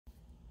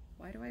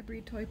Why do I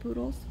breed toy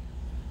poodles?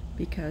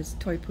 Because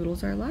toy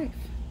poodles are life.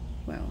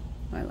 Well,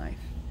 my life.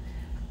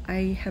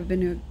 I have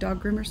been a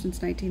dog groomer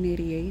since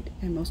 1988,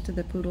 and most of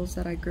the poodles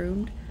that I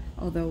groomed,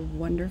 although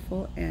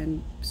wonderful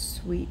and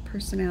sweet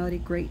personality,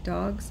 great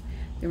dogs,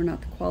 they were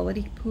not the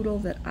quality poodle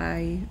that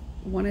I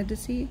wanted to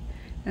see.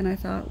 And I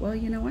thought, well,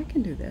 you know, I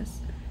can do this.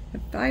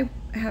 If I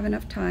have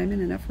enough time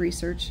and enough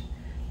research,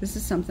 this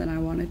is something I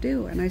want to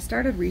do. And I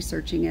started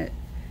researching it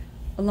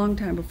a long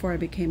time before I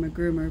became a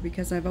groomer,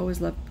 because I've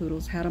always loved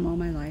poodles, had them all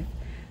my life.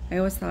 I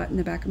always thought in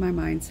the back of my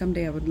mind,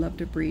 someday I would love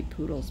to breed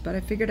poodles, but I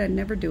figured I'd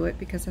never do it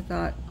because I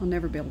thought I'll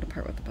never be able to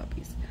part with the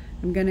puppies.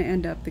 I'm going to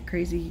end up the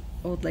crazy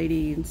old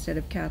lady. Instead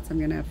of cats, I'm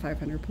going to have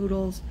 500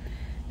 poodles.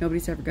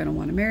 Nobody's ever going to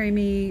want to marry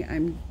me.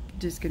 I'm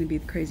just going to be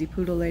the crazy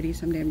poodle lady.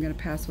 Someday I'm going to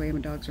pass away and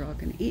my dogs are all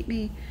going to eat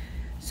me.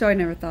 So I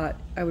never thought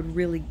I would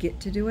really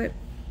get to do it.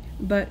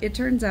 But it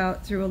turns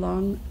out, through a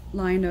long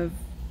line of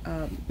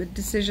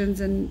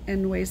decisions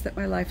and ways that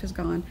my life has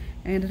gone,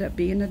 I ended up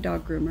being a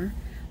dog groomer.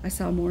 I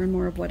saw more and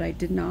more of what I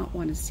did not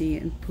want to see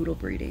in poodle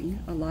breeding.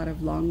 A lot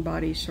of long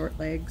bodies, short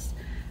legs,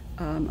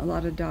 a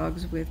lot of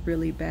dogs with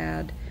really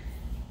bad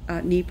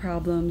knee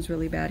problems,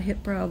 really bad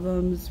hip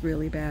problems,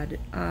 really bad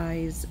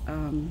eyes,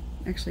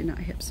 actually not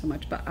hips so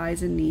much, but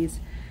eyes and knees,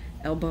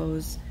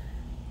 elbows,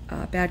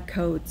 bad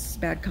coats,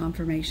 bad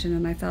conformation,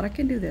 and I thought I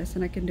can do this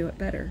and I can do it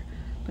better.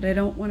 But I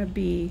don't want to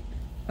be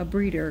a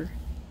breeder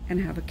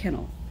and have a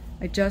kennel.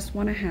 I just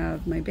want to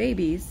have my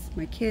babies,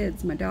 my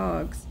kids, my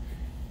dogs,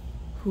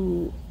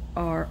 who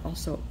are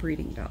also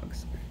breeding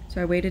dogs.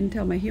 So I waited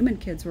until my human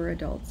kids were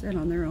adults and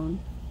on their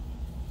own,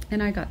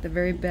 and I got the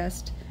very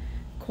best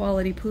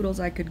quality poodles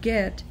I could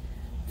get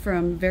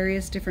from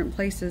various different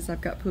places.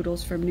 I've got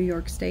poodles from New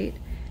York State.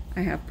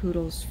 I have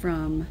poodles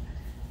from,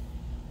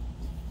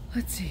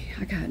 let's see,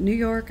 I got New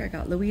York, I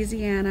got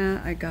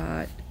Louisiana, I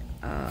got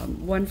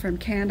one from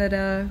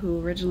Canada who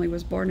originally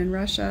was born in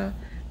Russia.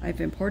 I've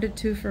imported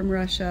 2 from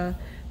Russia.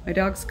 My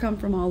dogs come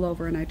from all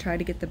over, and I try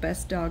to get the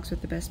best dogs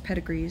with the best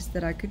pedigrees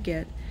that I could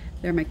get.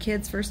 They're my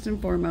kids first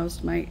and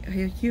foremost. My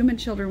human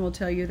children will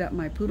tell you that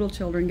my poodle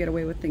children get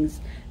away with things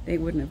they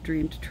wouldn't have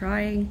dreamed of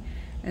trying,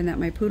 and that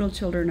my poodle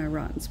children are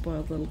rotten,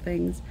 spoiled little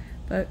things.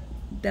 But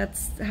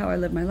that's how I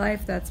live my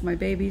life. That's my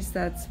babies.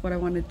 That's what I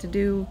wanted to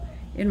do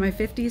in my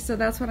 50s, so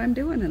that's what I'm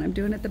doing, and I'm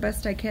doing it the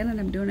best I can, and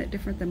I'm doing it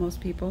different than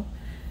most people.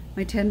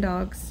 My 10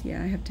 dogs,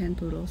 yeah, I have 10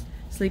 poodles,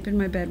 sleep in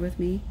my bed with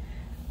me.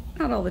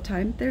 Not all the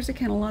time. There's a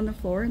kennel on the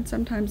floor, and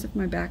sometimes if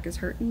my back is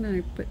hurting,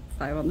 I put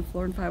 5 on the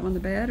floor and 5 on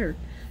the bed, or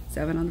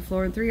 7 on the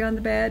floor and 3 on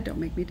the bed. Don't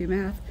make me do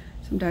math.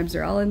 Sometimes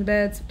they're all in the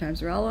bed, sometimes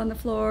they're all on the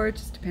floor. It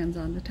just depends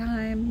on the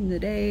time and the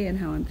day and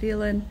how I'm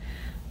feeling.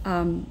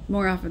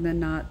 More often than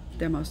not,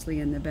 they're mostly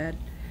in the bed.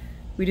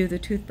 We do the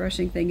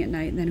toothbrushing thing at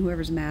night, and then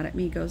whoever's mad at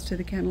me goes to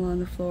the kennel on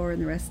the floor,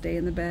 and the rest stay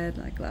in the bed.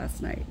 Like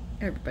last night,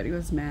 everybody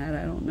was mad.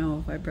 I don't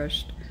know if I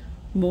brushed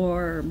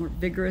more or more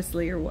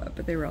vigorously or what,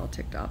 but they were all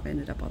ticked off. I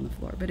ended up on the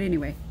floor. But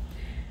anyway,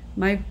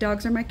 my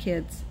dogs are my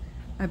kids.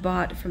 I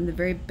bought from the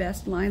very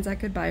best lines I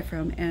could buy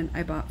from, and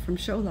I bought from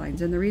show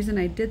lines. And the reason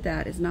I did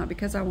that is not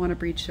because I want to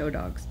breed show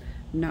dogs.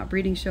 I'm not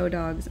breeding show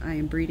dogs. I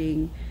am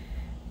breeding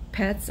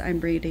pets. I'm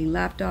breeding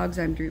lap dogs.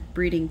 I'm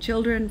breeding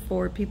children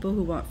for people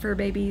who want fur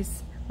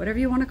babies, whatever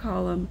you want to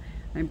call them.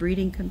 I'm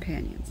breeding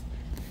companions.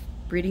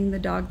 Breeding the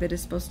dog that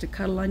is supposed to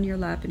cuddle on your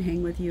lap and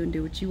hang with you and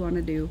do what you want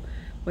to do.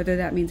 Whether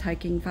that means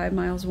hiking 5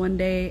 miles one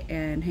day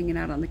and hanging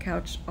out on the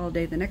couch all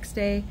day the next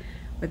day,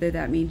 whether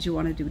that means you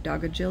want to do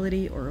dog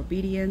agility or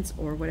obedience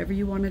or whatever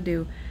you want to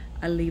do,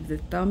 I leave the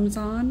thumbs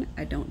on.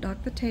 I don't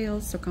dock the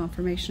tails, so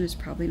conformation is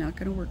probably not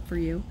going to work for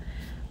you.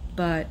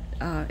 But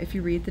if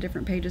you read the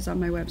different pages on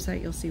my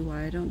website, you'll see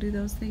why I don't do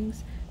those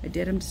things. I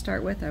did them to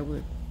start with. I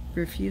would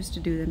refuse to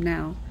do them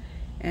now.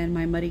 And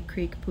my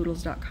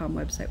muddycreekpoodles.com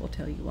website will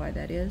tell you why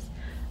that is.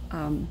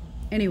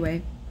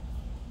 Anyway,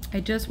 I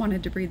just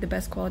wanted to breed the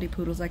best quality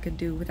poodles I could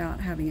do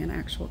without having an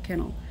actual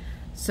kennel.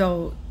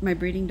 So my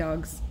breeding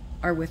dogs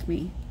are with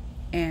me,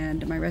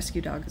 and my rescue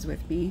dog is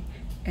with me,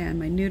 and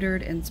my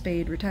neutered and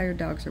spayed retired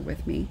dogs are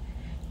with me,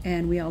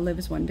 and we all live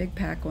as one big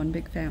pack, one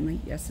big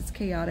family. Yes, it's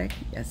chaotic.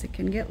 Yes, it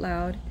can get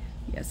loud.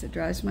 Yes, it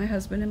drives my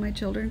husband and my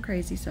children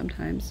crazy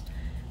sometimes.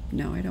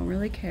 No, I don't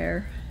really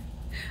care.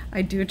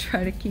 I do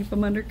try to keep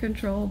them under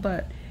control,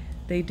 but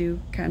they do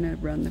kind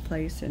of run the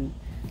place, and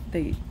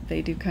they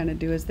do kind of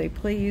do as they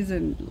please,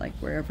 and like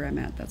wherever I'm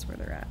at, that's where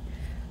they're at.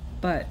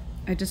 But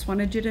I just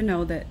wanted you to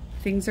know that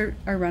things are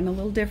run a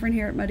little different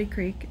here at Muddy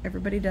Creek.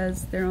 Everybody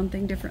does their own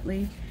thing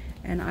differently,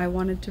 and I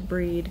wanted to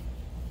breed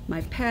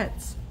my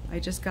pets. I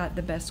just got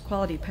the best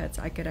quality pets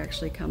I could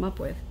actually come up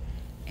with,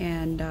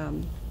 and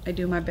I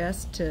do my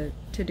best to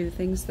do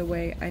things the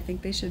way I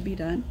think they should be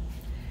done.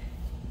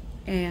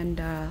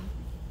 And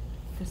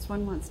this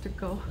one wants to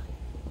go.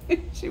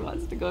 She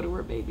wants to go to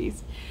her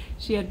babies.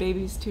 She had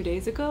babies 2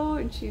 days ago,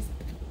 and she's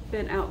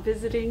been out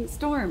visiting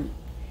Storm,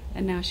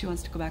 and now she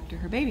wants to go back to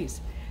her babies.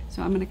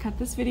 So I'm going to cut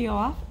this video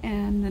off,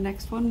 and the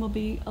next one will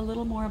be a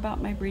little more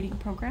about my breeding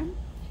program.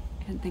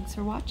 And thanks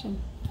for watching.